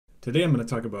Today I'm going to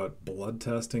talk about blood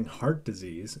testing, heart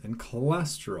disease, and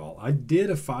cholesterol. I did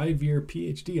a 5-year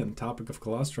PhD on the topic of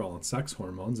cholesterol and sex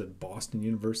hormones at Boston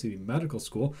University Medical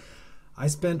School. I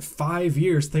spent 5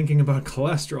 years thinking about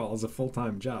cholesterol as a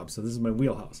full-time job, so this is my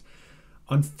wheelhouse.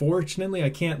 Unfortunately, I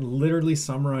can't literally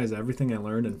summarize everything I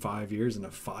learned in 5 years in a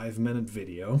 5-minute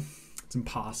video. It's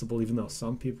impossible, even though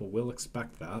some people will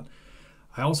expect that.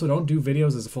 I also don't do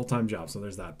videos as a full-time job, so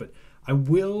there's that. But I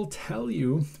will tell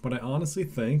you what I honestly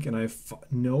think, and I have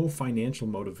no financial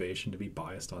motivation to be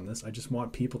biased on this. I just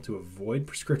want people to avoid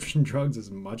prescription drugs as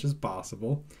much as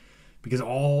possible because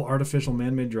all artificial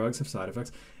man-made drugs have side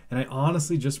effects. And I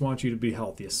honestly just want you to be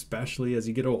healthy, especially as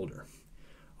you get older.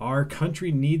 Our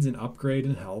country needs an upgrade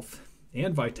in health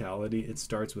and vitality. It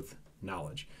starts with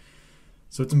knowledge.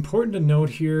 So it's important to note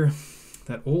here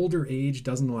that older age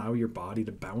doesn't allow your body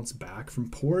to bounce back from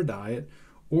poor diet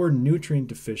or nutrient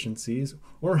deficiencies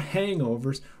or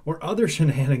hangovers or other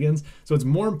shenanigans. So it's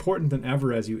more important than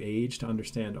ever as you age to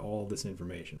understand all this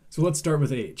information. So let's start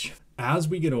with age. As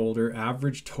we get older,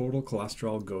 average total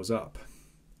cholesterol goes up.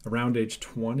 Around age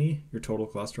 20, your total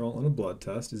cholesterol on a blood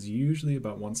test is usually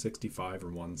about 165 or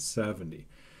 170.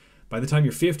 By the time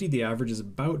you're 50, the average is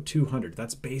about 200.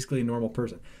 That's basically a normal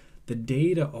person. The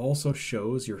data also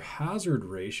shows your hazard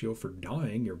ratio for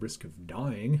dying, your risk of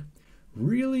dying,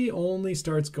 really only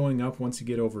starts going up once you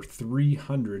get over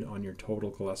 300 on your total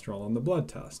cholesterol on the blood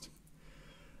test.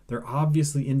 There are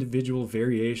obviously individual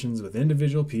variations with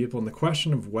individual people, and the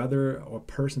question of whether a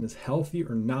person is healthy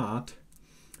or not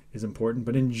is important.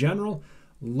 But in general,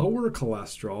 lower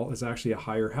cholesterol is actually a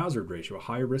higher hazard ratio, a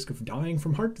higher risk of dying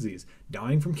from heart disease,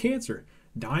 dying from cancer,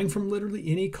 dying from literally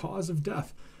any cause of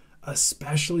death,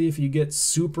 especially if you get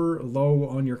super low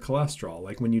on your cholesterol,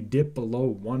 like when you dip below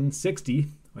 160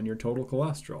 on your total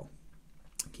cholesterol.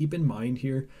 Keep in mind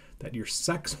here that your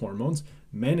sex hormones,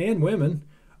 men and women,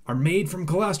 are made from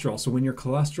cholesterol. So when your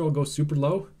cholesterol goes super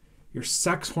low, your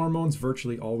sex hormones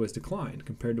virtually always decline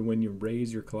compared to when you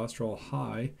raise your cholesterol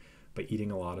high by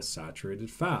eating a lot of saturated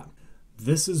fat.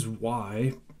 This is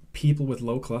why people with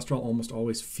low cholesterol almost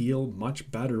always feel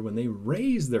much better when they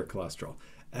raise their cholesterol.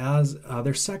 As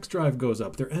their sex drive goes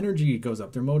up, their energy goes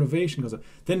up, their motivation goes up.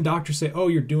 Then doctors say, oh,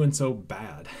 you're doing so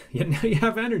bad. Yet now you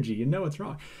have energy. You know it's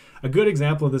wrong. A good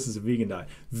example of this is a vegan diet.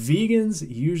 Vegans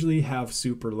usually have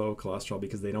super low cholesterol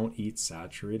because they don't eat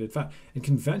saturated fat. And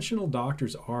conventional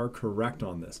doctors are correct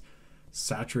on this.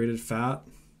 Saturated fat,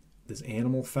 this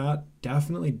animal fat,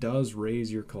 definitely does raise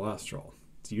your cholesterol.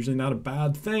 It's usually not a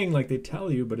bad thing like they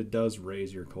tell you, but it does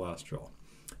raise your cholesterol.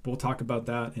 But we'll talk about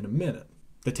that in a minute.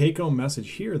 The take-home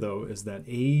message here, though, is that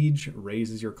age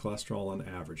raises your cholesterol on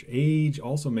average. Age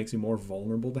also makes you more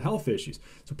vulnerable to health issues.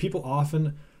 So people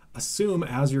often assume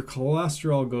as your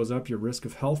cholesterol goes up, your risk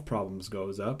of health problems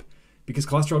goes up because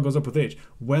cholesterol goes up with age,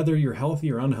 whether you're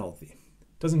healthy or unhealthy.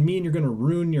 Doesn't mean you're going to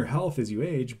ruin your health as you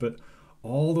age, but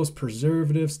all those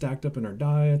preservatives stacked up in our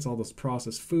diets, all those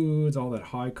processed foods, all that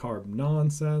high-carb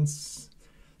nonsense,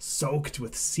 soaked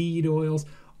with seed oils,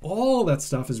 all that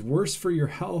stuff is worse for your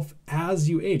health as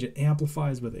you age. It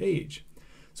amplifies with age.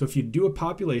 So if you do a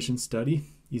population study,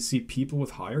 you see people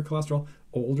with higher cholesterol,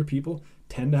 older people,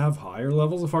 tend to have higher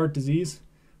levels of heart disease,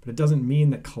 but it doesn't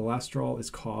mean that cholesterol is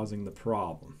causing the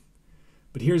problem.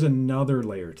 But here's another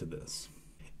layer to this.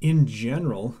 In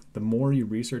general, the more you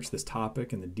research this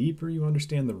topic and the deeper you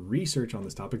understand the research on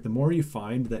this topic, the more you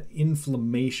find that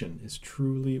inflammation is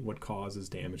truly what causes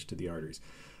damage to the arteries.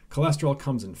 Cholesterol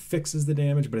comes and fixes the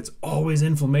damage, but it's always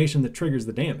inflammation that triggers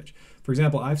the damage. For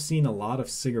example, I've seen a lot of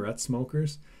cigarette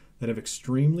smokers that have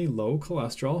extremely low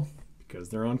cholesterol because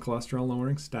they're on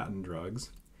cholesterol-lowering statin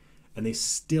drugs, and they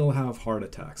still have heart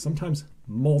attacks, sometimes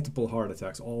multiple heart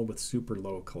attacks, all with super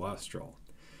low cholesterol.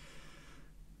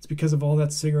 It's because of all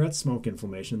that cigarette smoke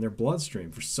inflammation in their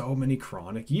bloodstream for so many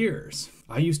chronic years.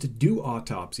 I used to do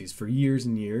autopsies for years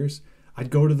and years. I'd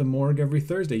go to the morgue every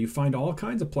Thursday. You find all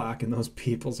kinds of plaque in those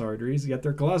people's arteries, yet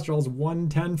their cholesterol is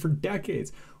 110 for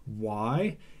decades.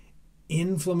 Why?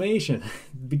 Inflammation.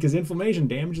 Because inflammation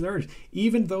damages their arteries.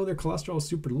 Even though their cholesterol is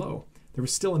super low, there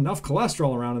was still enough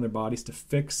cholesterol around in their bodies to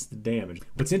fix the damage.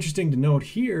 What's interesting to note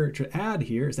here, to add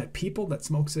here, is that people that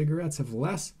smoke cigarettes have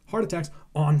less heart attacks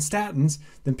on statins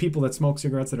than people that smoke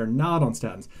cigarettes that are not on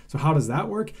statins. So how does that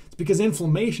work? It's because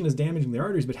inflammation is damaging the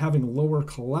arteries, but having lower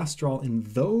cholesterol in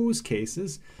those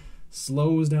cases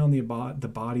slows down the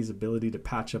body's ability to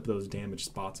patch up those damaged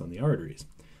spots on the arteries.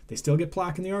 They still get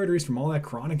plaque in the arteries from all that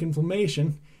chronic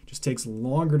inflammation. It just takes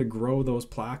longer to grow those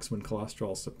plaques when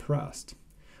cholesterol is suppressed.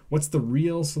 What's the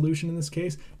real solution in this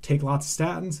case? Take lots of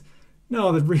statins?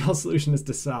 No, the real solution is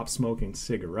to stop smoking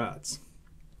cigarettes.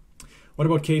 What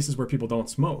about cases where people don't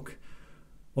smoke?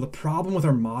 Well, the problem with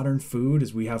our modern food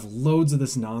is we have loads of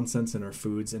this nonsense in our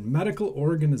foods, and medical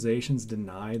organizations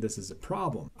deny this is a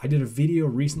problem. I did a video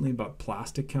recently about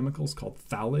plastic chemicals called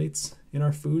phthalates in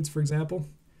our foods, for example.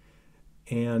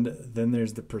 And then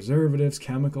there's the preservatives,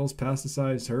 chemicals,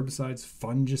 pesticides, herbicides,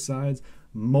 fungicides,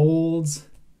 molds.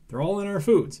 They're all in our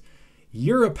foods.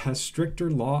 Europe has stricter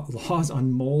laws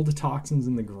on mold toxins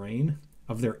in the grain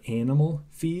of their animal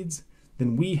feeds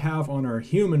than we have on our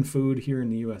human food here in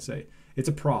the USA. It's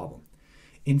a problem.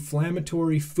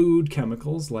 Inflammatory food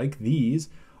chemicals like these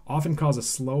often cause a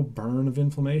slow burn of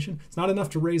inflammation. It's not enough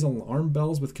to raise alarm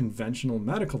bells with conventional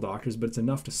medical doctors, but it's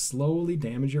enough to slowly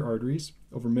damage your arteries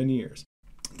over many years.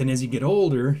 Then as you get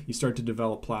older, you start to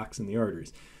develop plaques in the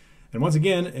arteries. And once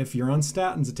again, if you're on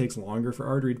statins, it takes longer for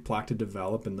artery plaque to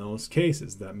develop in those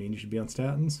cases. That means you should be on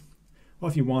statins?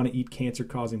 Well, if you want to eat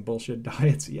cancer-causing bullshit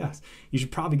diets, yes, you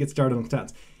should probably get started on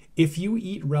statins. If you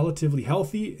eat relatively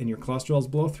healthy and your cholesterol is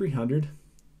below 300,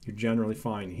 you're generally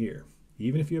fine here.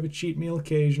 Even if you have a cheat meal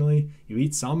occasionally, you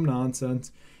eat some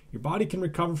nonsense, your body can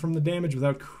recover from the damage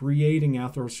without creating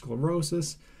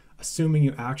atherosclerosis, assuming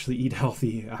you actually eat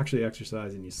healthy, actually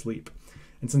exercise, and you sleep.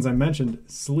 And since I mentioned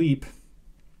sleep,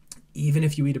 even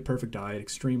if you eat a perfect diet,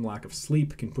 extreme lack of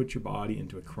sleep can put your body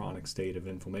into a chronic state of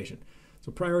inflammation.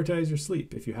 So prioritize your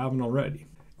sleep if you haven't already.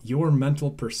 Your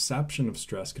mental perception of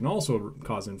stress can also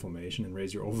cause inflammation and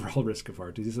raise your overall risk of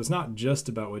heart disease. So it's not just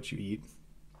about what you eat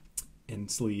and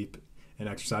sleep and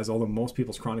exercise, although most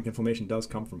people's chronic inflammation does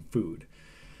come from food.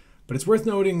 But it's worth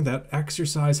noting that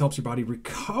exercise helps your body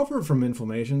recover from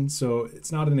inflammation, so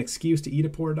it's not an excuse to eat a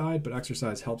poor diet, but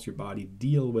exercise helps your body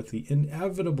deal with the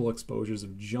inevitable exposures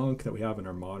of junk that we have in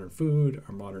our modern food,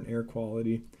 our modern air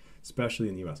quality, especially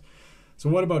in the US. So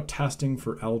what about testing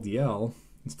for LDL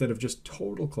instead of just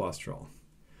total cholesterol?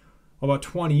 Well, about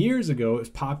 20 years ago, it was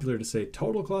popular to say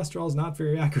total cholesterol is not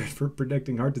very accurate for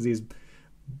predicting heart disease,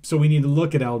 so we need to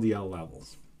look at LDL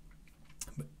levels.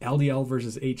 LDL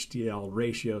versus HDL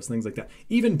ratios, things like that.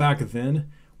 Even back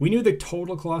then, we knew the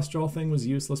total cholesterol thing was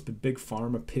useless, but Big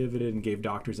Pharma pivoted and gave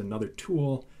doctors another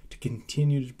tool to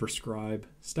continue to prescribe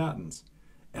statins.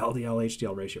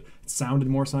 LDL-HDL ratio. It sounded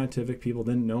more scientific. People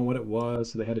didn't know what it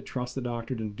was, so they had to trust the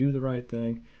doctor to do the right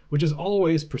thing, which is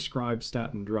always prescribe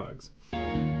statin drugs.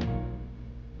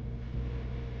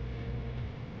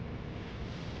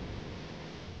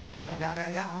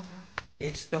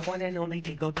 It's the one and only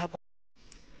Tico Double.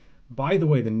 By the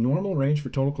way, the normal range for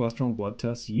total cholesterol in blood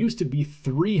tests used to be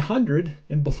 300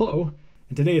 and below,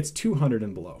 and today it's 200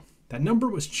 and below. That number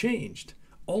was changed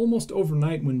almost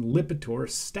overnight when Lipitor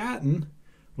statin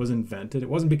was invented. It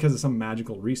wasn't because of some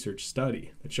magical research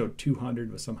study that showed 200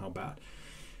 was somehow bad.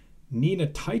 Nina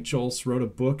Teicholz wrote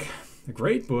a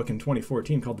great book in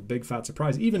 2014 called The Big Fat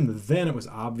Surprise. Even then it was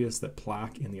obvious that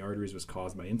plaque in the arteries was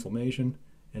caused by inflammation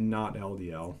and not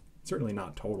LDL, certainly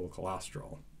not total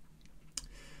cholesterol.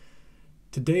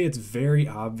 Today it's very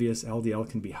obvious LDL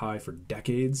can be high for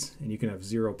decades and you can have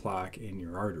zero plaque in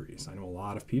your arteries. I know a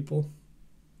lot of people,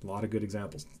 a lot of good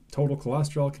examples. Total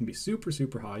cholesterol can be super,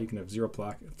 super high. You can have zero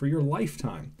plaque for your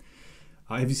lifetime.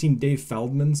 Have you seen Dave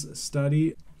Feldman's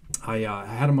study? I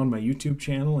had him on my YouTube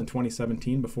channel in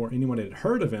 2017 before anyone had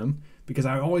heard of him because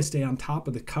I always stay on top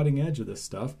of the cutting edge of this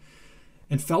stuff.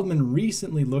 And Feldman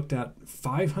recently looked at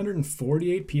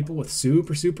 548 people with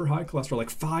super, super high cholesterol, like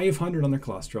 500 on their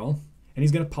cholesterol. And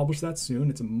he's going to publish that soon.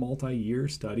 It's a multi-year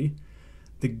study.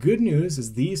 The good news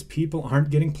is these people aren't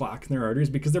getting plaque in their arteries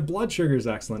because their blood sugar is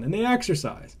excellent and they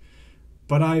exercise.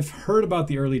 But I've heard about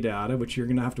the early data, which you're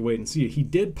going to have to wait and see. He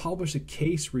did publish a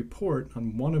case report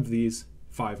on one of these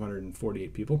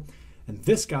 548 people. And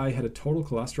this guy had a total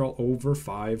cholesterol over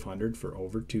 500 for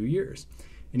over 2 years.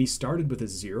 And he started with a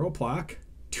zero plaque.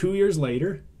 2 years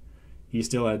later, he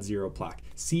still had zero plaque.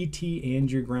 CT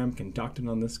angiogram conducted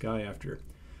on this guy after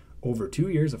over 2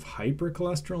 years of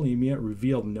hypercholesterolemia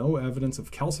revealed no evidence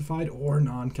of calcified or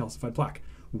non-calcified plaque.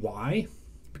 Why?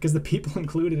 Because the people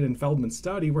included in Feldman's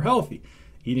study were healthy,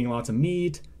 eating lots of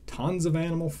meat, tons of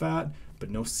animal fat, but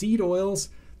no seed oils.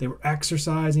 They were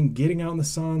exercising, getting out in the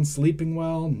sun, sleeping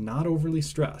well, not overly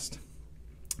stressed.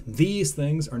 These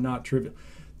things are not trivial.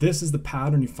 This is the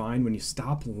pattern you find when you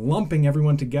stop lumping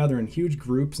everyone together in huge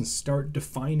groups and start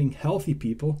defining healthy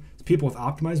people as people with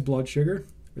optimized blood sugar,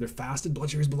 where their fasted blood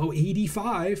sugar is below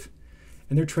 85,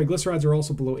 and their triglycerides are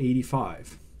also below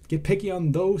 85. Get picky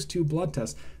on those two blood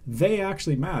tests. They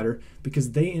actually matter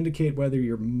because they indicate whether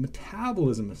your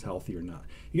metabolism is healthy or not.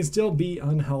 You can still be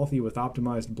unhealthy with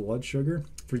optimized blood sugar.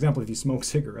 For example, if you smoke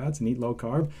cigarettes and eat low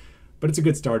carb, but it's a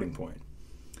good starting point.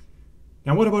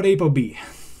 Now, what about ApoB?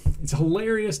 It's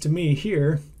hilarious to me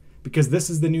here because this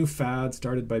is the new fad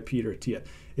started by Peter Attia.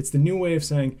 It's the new way of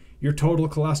saying your total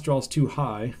cholesterol is too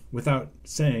high without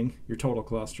saying your total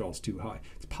cholesterol is too high.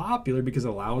 It's popular because it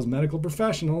allows medical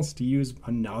professionals to use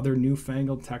another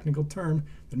newfangled technical term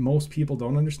that most people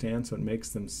don't understand, so it makes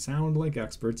them sound like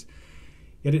experts.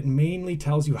 Yet it mainly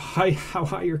tells you how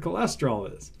high your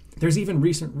cholesterol is. There's even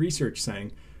recent research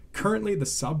saying currently the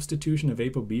substitution of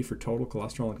ApoB for total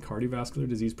cholesterol in cardiovascular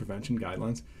disease prevention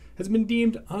guidelines has been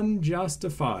deemed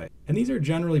unjustified. And these are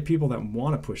generally people that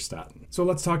want to push statin. So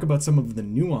let's talk about some of the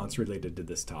nuance related to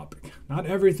this topic. Not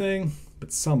everything,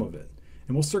 but some of it.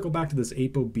 And we'll circle back to this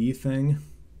ApoB thing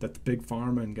that the big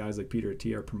pharma and guys like Peter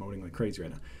Attia are promoting like crazy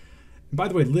right now. And by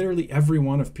the way, literally every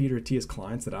one of Peter Attia's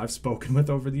clients that I've spoken with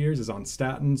over the years is on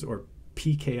statins or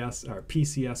PCSK9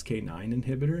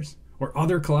 inhibitors or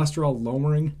other cholesterol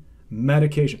lowering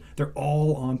medication. They're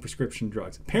all on prescription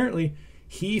drugs. Apparently,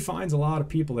 he finds a lot of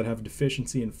people that have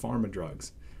deficiency in pharma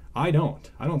drugs. I don't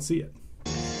see it.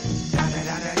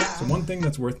 So one thing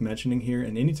that's worth mentioning here,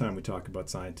 and anytime we talk about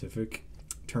scientific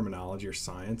terminology or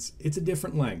science, it's a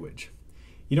different language.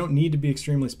 You don't need to be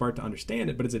extremely smart to understand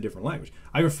it, but it's a different language.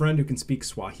 I have a friend who can speak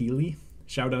Swahili.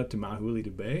 Shout out to Mahuli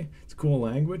Dube. It's a cool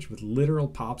language with literal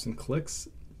pops and clicks,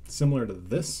 similar to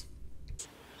this.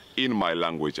 In my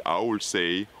language, I will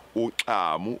say,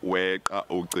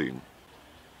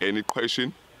 any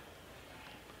question?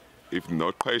 If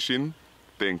not question,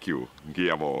 thank you.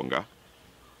 Ngiyabonga.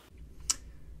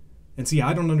 And see,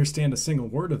 I don't understand a single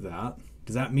word of that.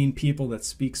 Does that mean people that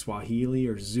speak Swahili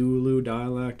or Zulu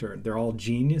dialect, or they're all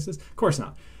geniuses? Of course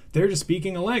not. They're just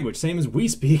speaking a language, same as we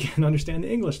speak and understand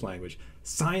the English language.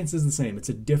 Science is the same. It's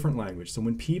a different language. So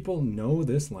when people know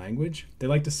this language, they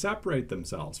like to separate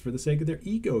themselves for the sake of their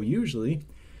ego, usually,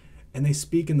 and they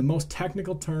speak in the most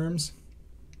technical terms,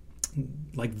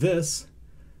 like this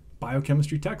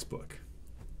biochemistry textbook.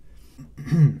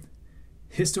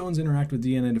 Histones interact with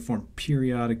DNA to form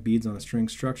periodic beads on a string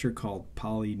structure called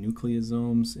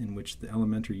polynucleosomes, in which the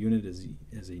elementary unit is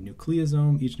a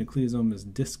nucleosome. Each nucleosome is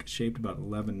disc-shaped, about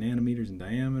 11 nanometers in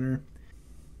diameter.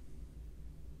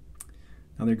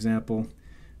 Another example,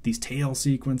 these tail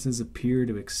sequences appear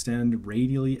to extend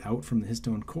radially out from the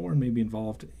histone core and may be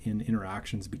involved in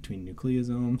interactions between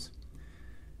nucleosomes.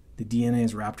 The DNA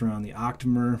is wrapped around the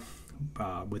octamer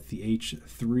with the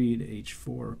H3 to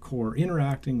H4 core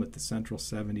interacting with the central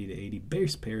 70 to 80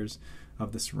 base pairs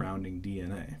of the surrounding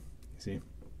DNA. You see?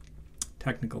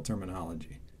 Technical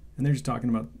terminology. And they're just talking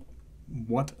about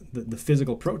what the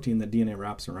physical protein that DNA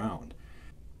wraps around.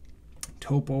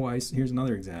 Here's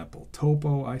another example.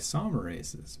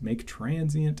 Topoisomerases make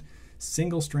transient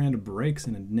single-strand breaks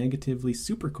in a negatively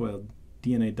supercoiled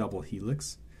DNA double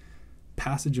helix.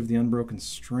 Passage of the unbroken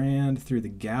strand through the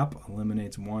gap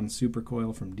eliminates one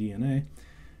supercoil from DNA.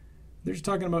 They're just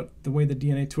talking about the way the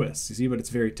DNA twists, you see, but it's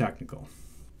very technical.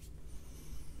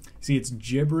 See, it's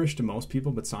gibberish to most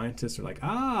people, but scientists are like,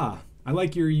 I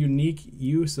like your unique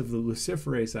use of the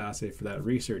luciferase assay for that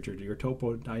research, or your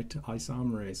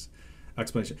topoisomerase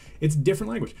explanation. It's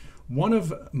different language. One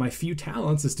of my few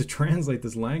talents is to translate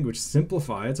this language,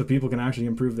 simplify it so people can actually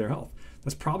improve their health.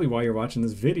 That's probably why you're watching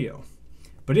this video.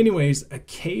 But anyways,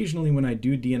 occasionally when I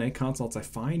do DNA consults, I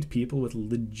find people with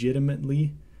legitimate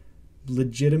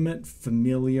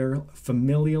familial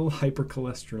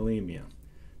hypercholesterolemia.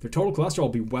 Their total cholesterol will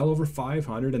be well over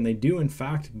 500, and they do in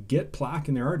fact get plaque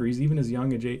in their arteries even as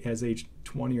young as age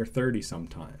 20 or 30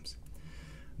 sometimes.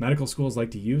 Medical schools like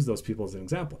to use those people as an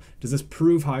example. Does this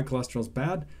prove high cholesterol is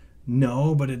bad?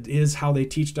 No, but it is how they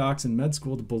teach docs in med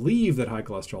school to believe that high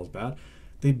cholesterol is bad.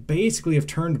 They basically have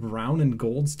turned Brown and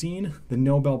Goldstein, the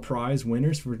Nobel Prize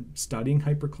winners for studying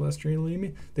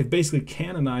hypercholesterolemia, they've basically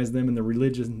canonized them in the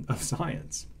religion of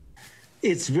science.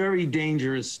 It's very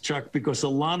dangerous, Chuck, because a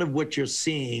lot of what you're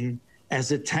seeing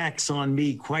as attacks on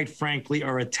me, quite frankly,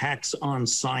 are attacks on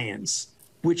science,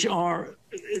 which are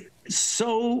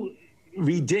so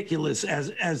ridiculous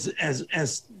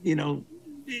as you know,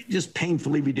 just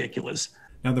painfully ridiculous.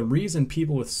 Now, the reason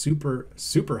people with super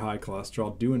high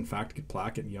cholesterol do in fact get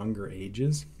plaque at younger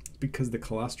ages is because the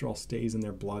cholesterol stays in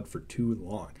their blood for too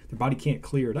long. Their body can't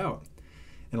clear it out.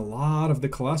 And a lot of the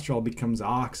cholesterol becomes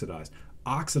oxidized.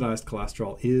 Oxidized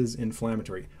cholesterol is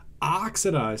inflammatory.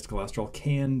 Oxidized cholesterol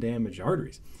can damage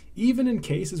arteries. Even in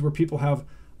cases where people have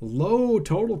low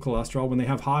total cholesterol, when they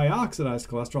have high oxidized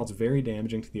cholesterol, it's very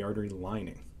damaging to the artery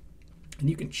lining. And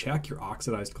you can check your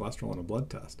oxidized cholesterol on a blood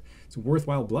test. It's a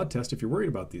worthwhile blood test if you're worried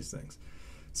about these things.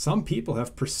 Some people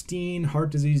have pristine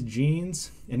heart disease genes,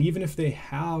 and even if they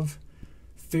have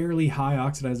fairly high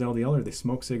oxidized LDL or they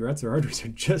smoke cigarettes, their arteries are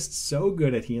just so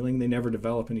good at healing they never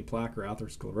develop any plaque or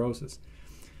atherosclerosis.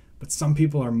 But some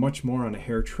people are much more on a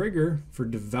hair trigger for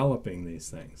developing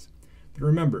these things. But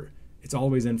remember, it's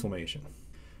always inflammation.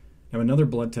 Now, another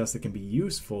blood test that can be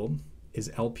useful is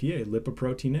LPA,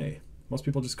 lipoprotein A. Most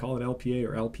people just call it LPA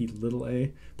or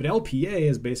LP(a). But LPA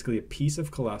is basically a piece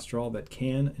of cholesterol that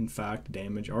can, in fact,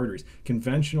 damage arteries.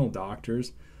 Conventional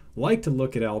doctors like to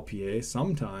look at LPA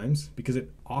sometimes because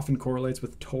it often correlates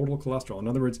with total cholesterol. In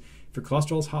other words, if your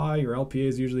cholesterol is high, your LPA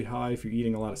is usually high if you're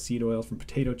eating a lot of seed oils from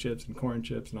potato chips and corn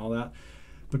chips and all that.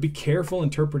 But be careful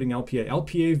interpreting LPA.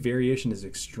 LPA variation is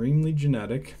extremely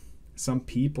genetic. Some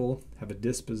people have a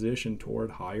disposition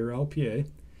toward higher LPA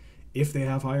if they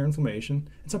have higher inflammation,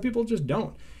 and some people just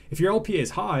don't. If your LPA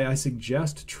is high, I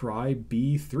suggest try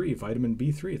B3, vitamin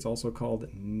B3. It's also called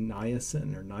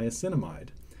niacin or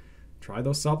niacinamide. Try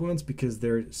those supplements because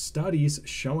there are studies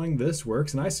showing this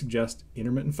works, and I suggest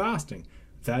intermittent fasting.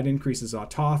 That increases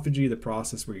autophagy, the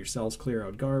process where your cells clear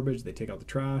out garbage, they take out the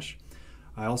trash.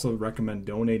 I also recommend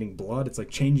donating blood. It's like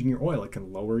changing your oil. It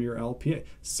can lower your LPA.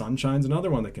 Sunshine's another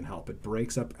one that can help. It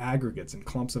breaks up aggregates and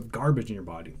clumps of garbage in your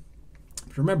body.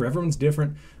 But remember, everyone's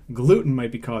different. Gluten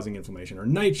might be causing inflammation, or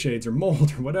nightshades, or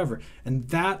mold, or whatever, and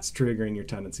that's triggering your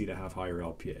tendency to have higher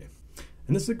LPA.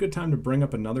 And this is a good time to bring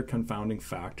up another confounding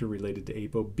factor related to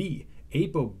ApoB.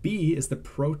 ApoB is the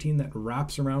protein that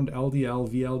wraps around LDL,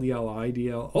 VLDL,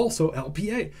 IDL, also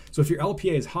LPA. So if your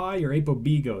LPA is high, your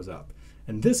ApoB goes up.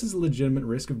 And this is a legitimate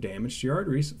risk of damage to your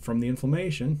arteries from the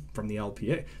inflammation from the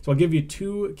LPA. So I'll give you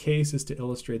two cases to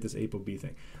illustrate this ApoB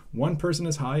thing. One person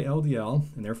has high LDL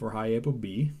and therefore high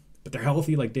ApoB, but they're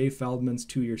healthy, like Dave Feldman's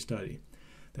 2-year study.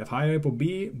 They have high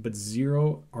ApoB, but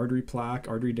zero artery plaque,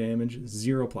 artery damage,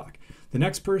 zero plaque. The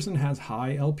next person has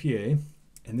high LPA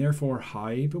and therefore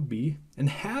high ApoB and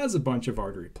has a bunch of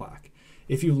artery plaque.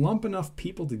 If you lump enough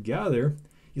people together,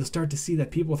 you'll start to see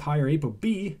that people with higher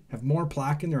ApoB have more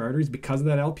plaque in their arteries because of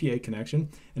that LPA connection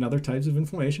and other types of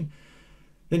inflammation.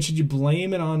 Then should you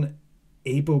blame it on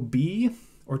ApoB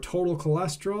or total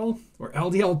cholesterol or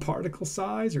LDL particle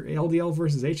size or LDL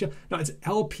versus HDL? No, it's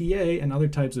LPA and other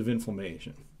types of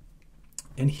inflammation.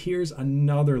 And here's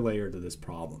another layer to this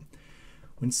problem.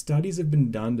 When studies have been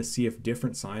done to see if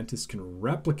different scientists can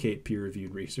replicate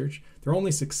peer-reviewed research, they're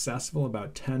only successful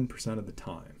about 10% of the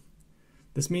time.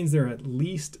 This means there are at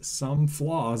least some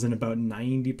flaws in about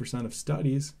 90% of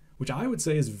studies, which I would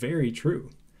say is very true.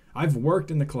 I've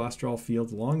worked in the cholesterol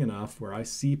field long enough where I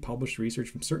see published research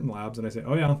from certain labs and I say,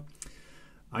 oh yeah,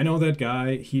 I know that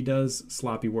guy, he does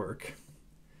sloppy work.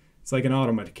 It's like an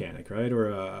auto mechanic, right? Or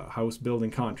a house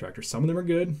building contractor. Some of them are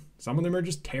good, some of them are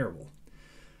just terrible.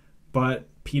 But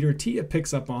Peter Tia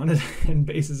picks up on it and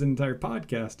bases an entire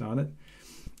podcast on it.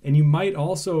 And you might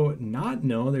also not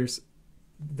know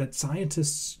that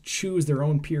scientists choose their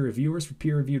own peer reviewers for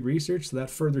peer-reviewed research, so that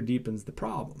further deepens the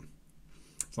problem.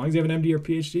 As long as you have an MD or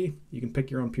PhD, you can pick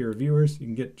your own peer reviewers. You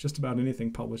can get just about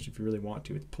anything published if you really want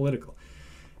to. It's political.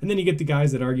 And then you get the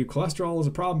guys that argue cholesterol is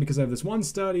a problem because I have this one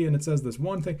study and it says this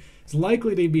one thing. It's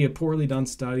likely to be a poorly done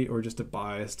study or just a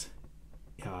biased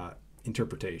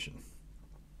interpretation.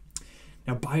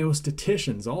 Now,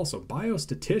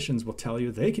 biostatisticians will tell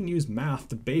you they can use math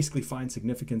to basically find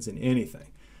significance in anything.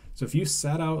 So if you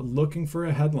set out looking for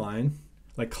a headline,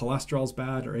 like cholesterol's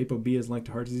bad or ApoB is linked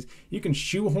to heart disease, you can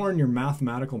shoehorn your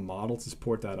mathematical model to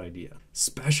support that idea,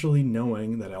 especially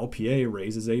knowing that LPA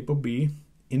raises ApoB,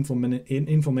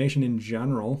 inflammation in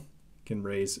general can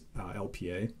raise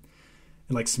LPA,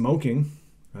 and like smoking,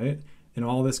 right? And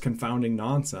all this confounding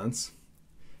nonsense,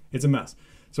 it's a mess.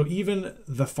 So even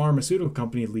the pharmaceutical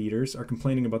company leaders are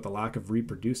complaining about the lack of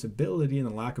reproducibility and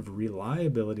the lack of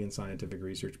reliability in scientific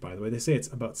research, by the way. They say it's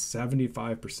about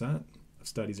 75% of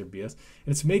studies are BS.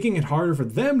 And it's making it harder for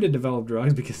them to develop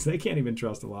drugs because they can't even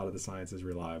trust a lot of the science is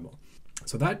reliable.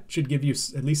 So that should give you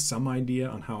at least some idea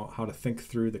on how to think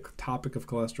through the topic of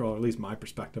cholesterol, or at least my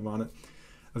perspective on it.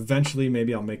 Eventually,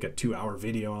 maybe I'll make a 2-hour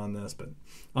video on this, but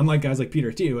unlike guys like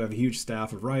Peter T, who have a huge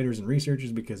staff of writers and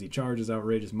researchers because he charges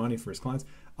outrageous money for his clients,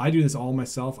 I do this all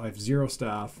myself. I have 0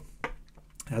 staff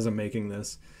as I'm making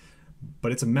this,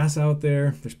 but it's a mess out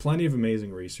there. There's plenty of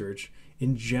amazing research.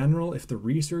 In general, if the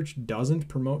research doesn't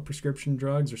promote prescription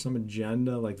drugs or some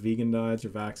agenda like vegan diets or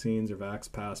vaccines or vax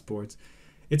passports,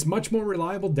 it's much more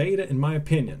reliable data, in my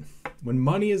opinion. When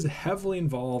money is heavily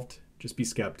involved, just be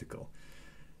skeptical.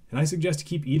 And I suggest to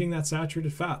keep eating that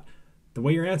saturated fat the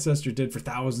way your ancestors did for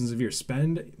thousands of years.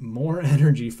 Spend more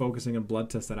energy focusing on blood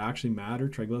tests that actually matter,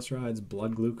 triglycerides,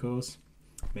 blood glucose,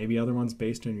 maybe other ones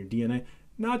based on your DNA,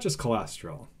 not just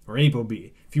cholesterol or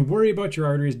ApoB. If you worry about your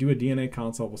arteries, do a DNA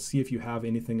consult. We'll see if you have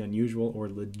anything unusual or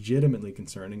legitimately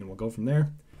concerning, and we'll go from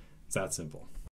there. It's that simple.